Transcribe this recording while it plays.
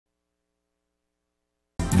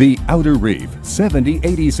The Outer Reef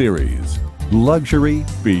 7080 series. Luxury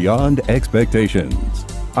beyond expectations.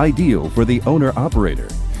 Ideal for the owner-operator,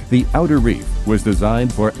 the Outer Reef was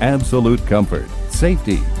designed for absolute comfort,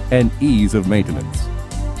 safety, and ease of maintenance.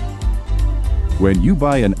 When you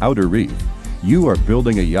buy an Outer Reef, you are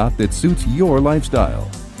building a yacht that suits your lifestyle.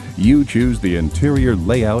 You choose the interior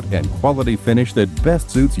layout and quality finish that best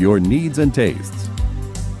suits your needs and tastes.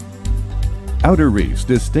 Outer Reef's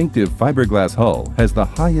distinctive fiberglass hull has the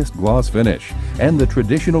highest gloss finish and the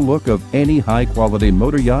traditional look of any high-quality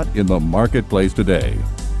motor yacht in the marketplace today.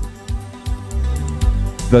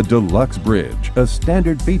 The Deluxe Bridge, a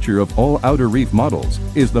standard feature of all Outer Reef models,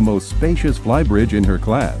 is the most spacious flybridge in her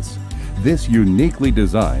class. This uniquely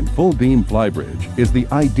designed full-beam flybridge is the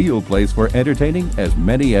ideal place for entertaining as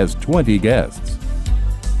many as 20 guests.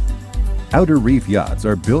 Outer Reef yachts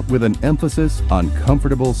are built with an emphasis on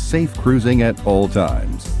comfortable, safe cruising at all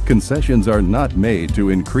times. Concessions are not made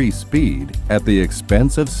to increase speed at the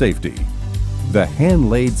expense of safety. The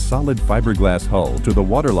hand-laid solid fiberglass hull to the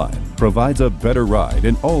waterline provides a better ride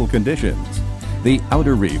in all conditions. The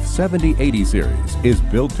Outer Reef 7080 series is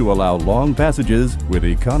built to allow long passages with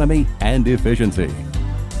economy and efficiency.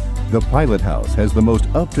 The pilot house has the most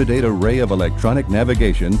up-to-date array of electronic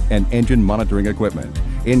navigation and engine monitoring equipment,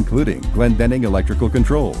 including Glendenning electrical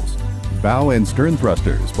controls. Bow and stern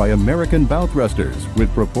thrusters by American Bow Thrusters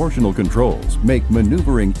with proportional controls make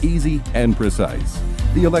maneuvering easy and precise.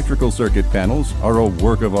 The electrical circuit panels are a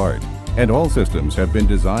work of art, and all systems have been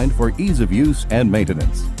designed for ease of use and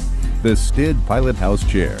maintenance. The STID pilot house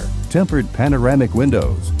chair, tempered panoramic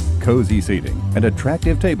windows, cozy seating, and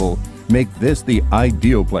attractive table make this the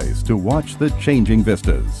ideal place to watch the changing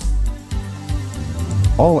vistas.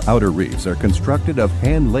 All Outer Reefs are constructed of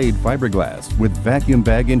hand-laid fiberglass with vacuum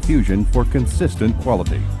bag infusion for consistent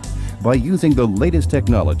quality. By using the latest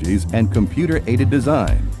technologies and computer-aided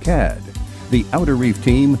design, CAD, the Outer Reef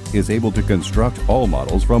team is able to construct all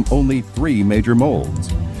models from only 3 major molds.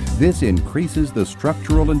 This increases the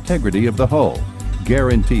structural integrity of the hull,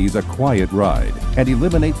 guarantees a quiet ride, and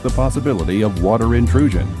eliminates the possibility of water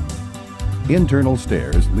intrusion. Internal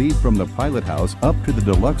stairs lead from the pilot house up to the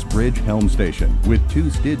Deluxe Bridge helm station with 2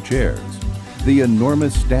 STID chairs. The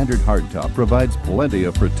enormous standard hardtop provides plenty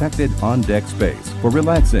of protected on-deck space for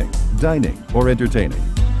relaxing, dining, or entertaining.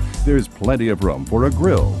 There's plenty of room for a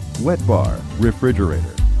grill, wet bar,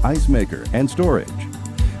 refrigerator, ice maker, and storage.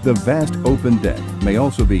 The vast open deck may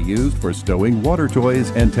also be used for stowing water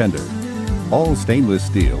toys and tender. All stainless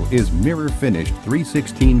steel is mirror-finished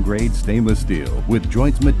 316 grade stainless steel with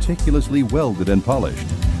joints meticulously welded and polished,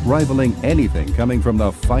 rivaling anything coming from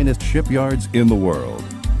the finest shipyards in the world.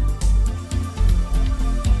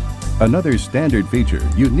 Another standard feature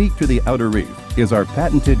unique to the Outer Reef is our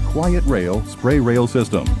patented Quiet Rail spray rail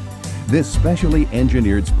system. This specially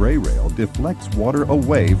engineered spray rail deflects water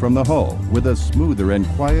away from the hull with a smoother and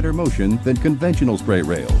quieter motion than conventional spray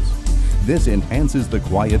rails. This enhances the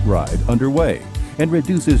quiet ride underway and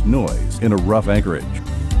reduces noise in a rough anchorage.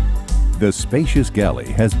 The spacious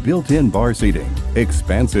galley has built-in bar seating,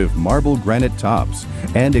 expansive marble granite tops,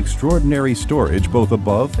 and extraordinary storage both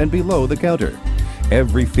above and below the counter.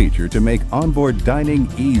 Every feature to make onboard dining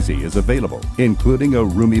easy is available, including a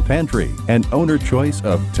roomy pantry and owner choice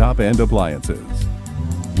of top-end appliances.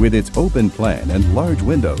 With its open plan and large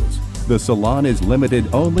windows, the salon is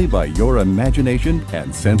limited only by your imagination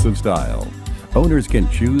and sense of style. Owners can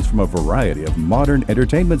choose from a variety of modern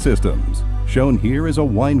entertainment systems. Shown here is a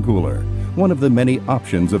wine cooler, one of the many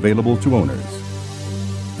options available to owners.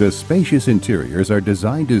 The spacious interiors are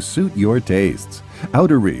designed to suit your tastes.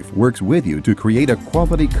 Outer Reef works with you to create a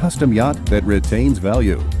quality custom yacht that retains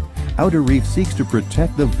value. Outer Reef seeks to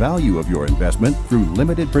protect the value of your investment through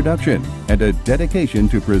limited production and a dedication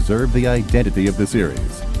to preserve the identity of the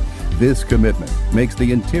series. This commitment makes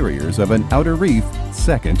the interiors of an Outer Reef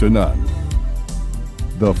second to none.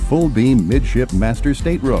 The full-beam midship master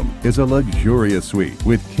stateroom is a luxurious suite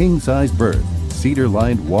with king-sized berth,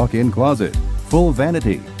 cedar-lined walk-in closet, full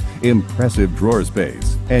vanity, impressive drawer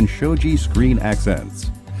space, and shoji screen accents.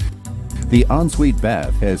 The ensuite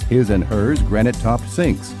bath has his and hers granite-topped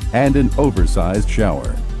sinks and an oversized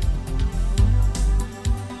shower.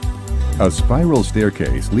 A spiral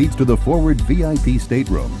staircase leads to the forward VIP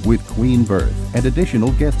stateroom with queen berth and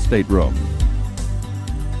additional guest stateroom.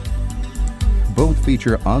 Both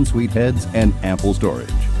feature ensuite heads and ample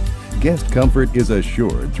storage. Guest comfort is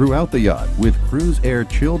assured throughout the yacht with Cruise Air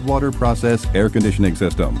chilled water process air conditioning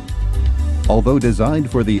system. Although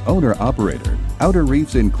designed for the owner-operator, Outer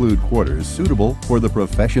Reefs include quarters suitable for the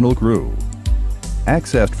professional crew.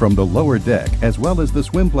 Accessed from the lower deck as well as the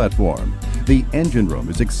swim platform, The engine room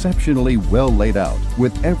is exceptionally well laid out,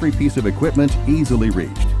 with every piece of equipment easily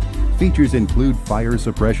reached. Features include fire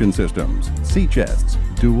suppression systems, sea chests,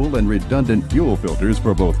 dual and redundant fuel filters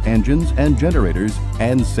for both engines and generators,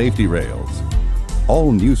 and safety rails.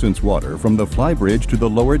 All nuisance water from the flybridge to the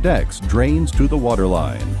lower decks drains to the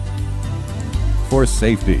waterline. For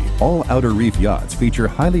safety, all Outer Reef yachts feature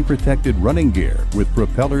highly protected running gear with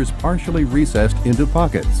propellers partially recessed into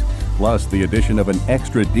pockets, plus the addition of an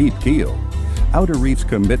extra deep keel. Outer Reef's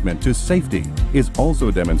commitment to safety is also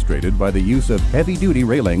demonstrated by the use of heavy-duty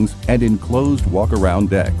railings and enclosed walk-around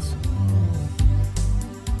decks.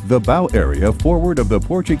 The bow area forward of the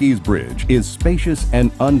Portuguese bridge is spacious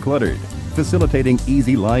and uncluttered, facilitating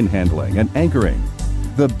easy line handling and anchoring.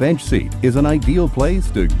 The bench seat is an ideal place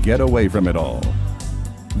to get away from it all.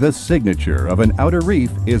 The signature of an Outer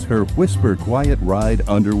Reef is her whisper quiet ride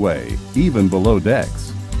underway, even below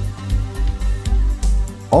decks.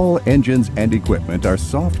 All engines and equipment are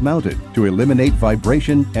soft-mounted to eliminate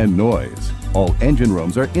vibration and noise. All engine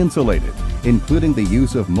rooms are insulated, including the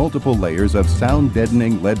use of multiple layers of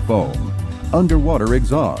sound-deadening lead foam. Underwater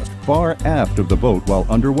exhaust far aft of the boat while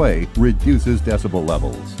underway reduces decibel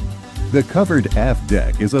levels. The covered aft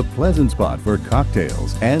deck is a pleasant spot for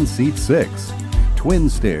cocktails and seat 6. Twin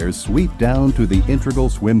stairs sweep down to the integral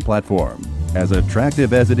swim platform. As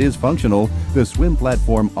attractive as it is functional, the swim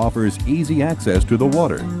platform offers easy access to the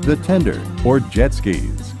water, the tender, or jet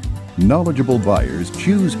skis. Knowledgeable buyers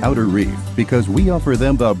choose Outer Reef because we offer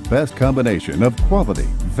them the best combination of quality,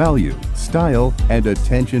 value, style, and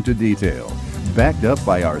attention to detail, backed up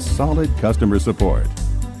by our solid customer support.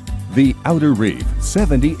 The Outer Reef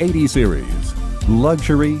 7080 series.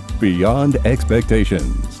 Luxury beyond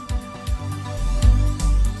expectations.